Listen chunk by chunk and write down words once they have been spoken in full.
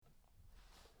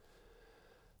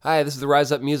Hi, this is the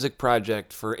Rise Up Music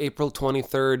Project for April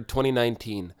 23rd,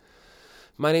 2019.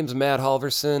 My name's Matt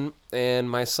Halverson, and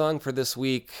my song for this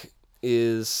week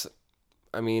is,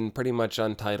 pretty much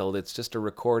untitled. It's just a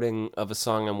recording of a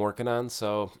song I'm working on,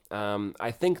 so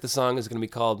I think the song is going to be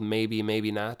called Maybe,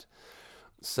 Maybe Not.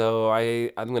 So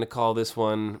I'm going to call this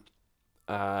one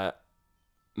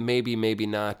Maybe, Maybe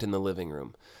Not in the Living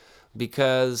Room,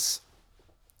 because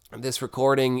this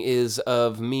recording is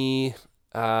of me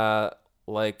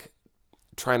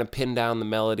trying to pin down the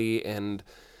melody and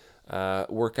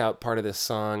work out part of this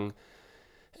song.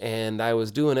 And I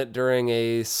was doing it during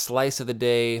a slice of the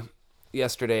day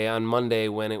yesterday on Monday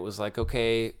when it was like,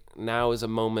 okay, now is a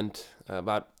moment,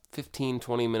 about 15,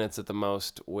 20 minutes at the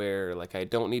most, where like I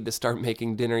don't need to start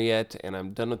making dinner yet, and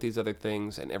I'm done with these other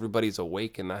things, and everybody's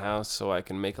awake in the house so I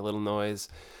can make a little noise.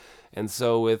 And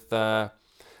so with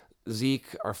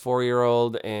Zeke, our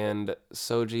 4-year-old, and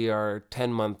Soji, our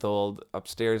 10-month-old,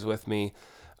 upstairs with me,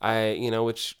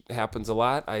 which happens a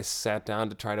lot, I sat down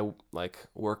to try to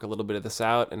work a little bit of this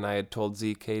out, and I had told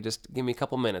Zeke, hey, just give me a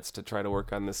couple minutes to try to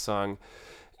work on this song.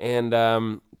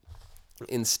 And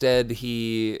instead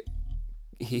he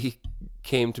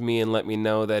came to me and let me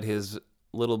know that his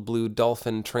little blue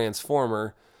dolphin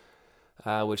transformer,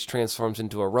 which transforms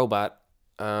into a robot,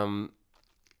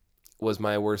 was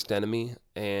my worst enemy,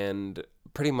 and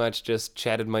pretty much just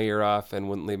chatted my ear off and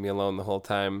wouldn't leave me alone the whole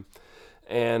time.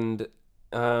 And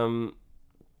that's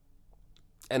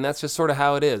just sort of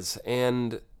how it is.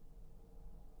 And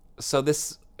so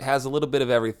this has a little bit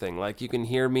of everything. Like, you can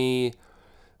hear me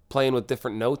playing with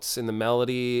different notes in the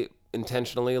melody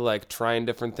intentionally, like trying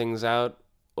different things out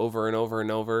over and over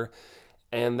and over.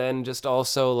 And then just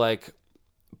also like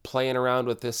playing around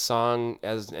with this song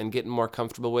and getting more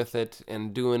comfortable with it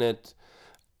and doing it,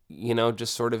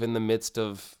 just sort of in the midst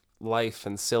of life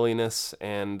and silliness,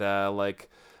 and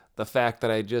the fact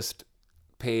that I just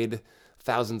paid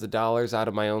thousands of dollars out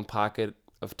of my own pocket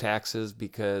of taxes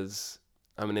because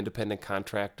I'm an independent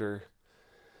contractor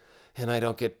and I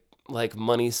don't get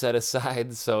money set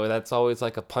aside, so that's always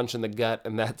like a punch in the gut,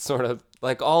 and that's sort of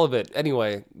all of it.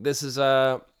 Anyway, this is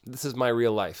my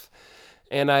real life.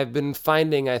 And I've been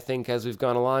finding, I think, as we've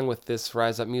gone along with this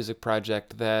Rise Up Music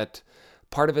Project, that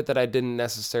part of it that I didn't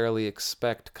necessarily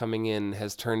expect coming in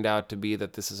has turned out to be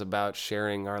that this is about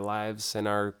sharing our lives and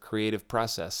our creative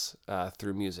process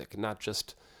through music, not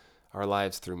just our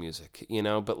lives through music,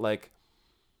 but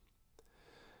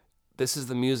this is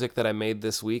the music that I made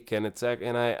this week, and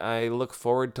I look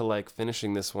forward to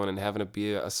finishing this one and having it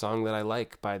be a song that I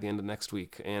like by the end of next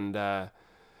week. And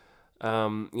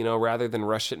rather than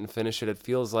rush it and finish it, it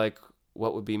feels like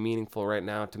what would be meaningful right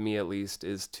now, to me at least,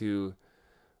 is to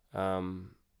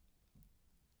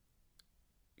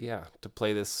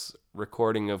play this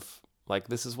recording of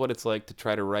this is what it's like to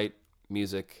try to write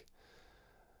music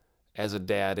as a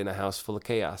dad in a house full of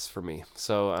chaos for me.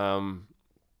 So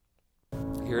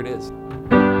here it is.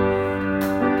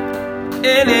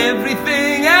 And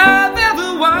everything I've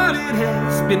ever wanted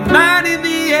has been mine in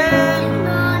the end.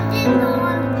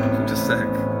 Just a sec.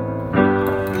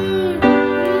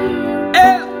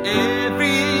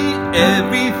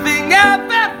 Everything I've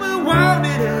ever wanted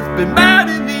has been mine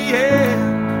in the end.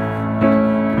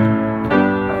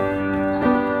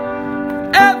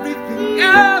 Everything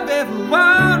I've ever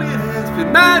wanted has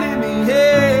been mine in the end.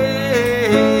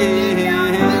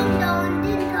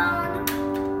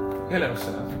 Hello,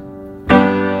 sir.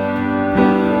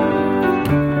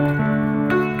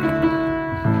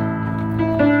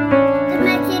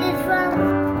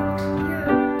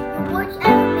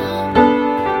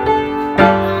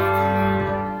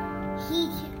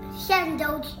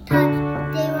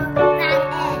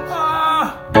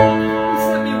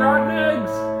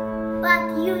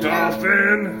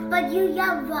 But you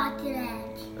love rotten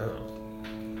eggs. Oh.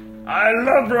 I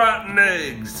love rotten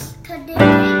eggs.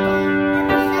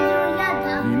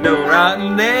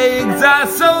 Rotten eggs are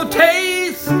so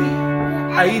tasty.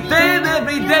 I eat them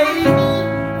every day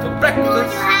for breakfast.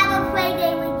 Would you have a play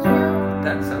day with you?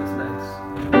 That sounds nice.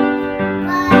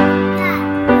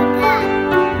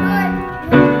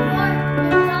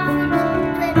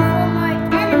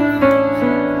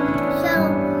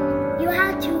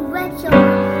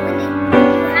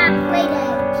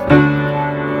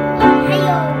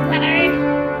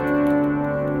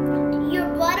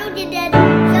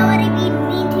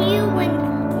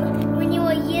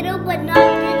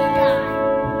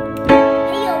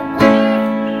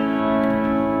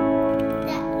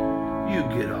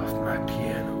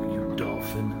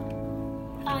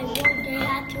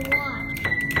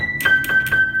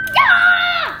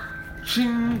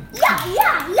 Yeah!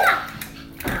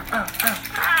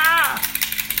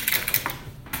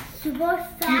 super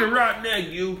fast. Eat a rotten egg,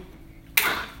 you.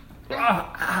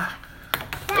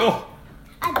 Oh.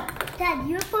 Dad,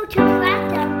 you're supposed to crack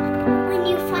them when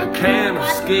you fight. Can't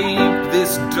escape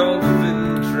this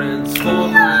dolphin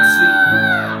transformer,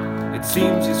 it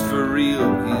seems he's for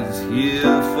real, he's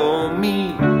here for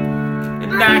me.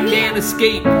 And I can't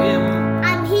escape him,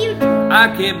 I'm here to. I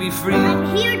can't be free.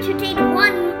 I'm here to take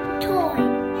one toy.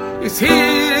 He's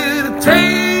here to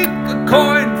take a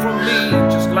coin from me,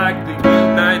 just like the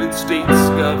United States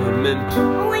government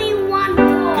Only one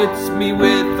toy. gets me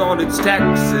with all its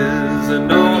taxes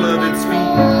and all of its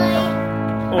fees.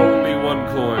 Only one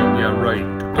coin, yeah right,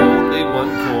 only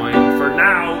one coin for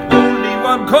now, only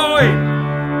one coin,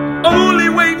 only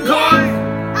Wayne coin,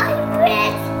 I'm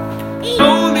rich.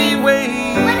 only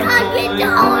Wayne $100.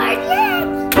 coin.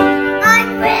 Yes. I'm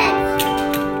rich.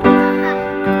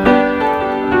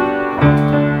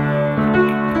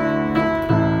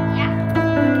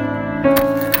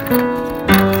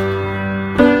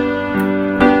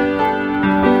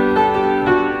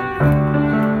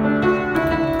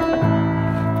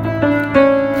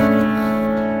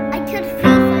 I took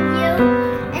three from you,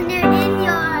 and they're in the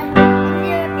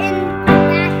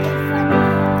back in front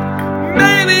of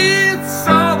Maybe it's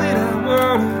all that I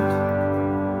want,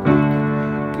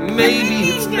 maybe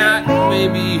it's not,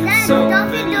 maybe you. it's Don't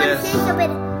something say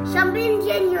less. something's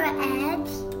in your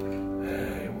eggs.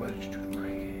 Hey, what did you do to my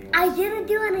egg? I didn't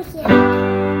do anything.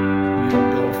 You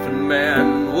dolphin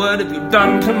man, what have you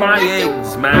done to my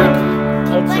eggs, man?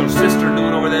 What's your sister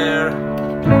doing over there?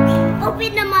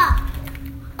 Open them up.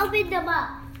 Open them up.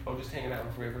 Oh, just hanging out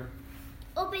in the river.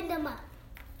 Open them up.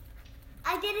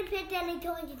 I didn't put any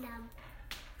toys in them,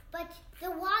 but the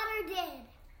water did.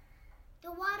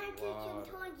 The water took some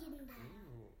toys in them.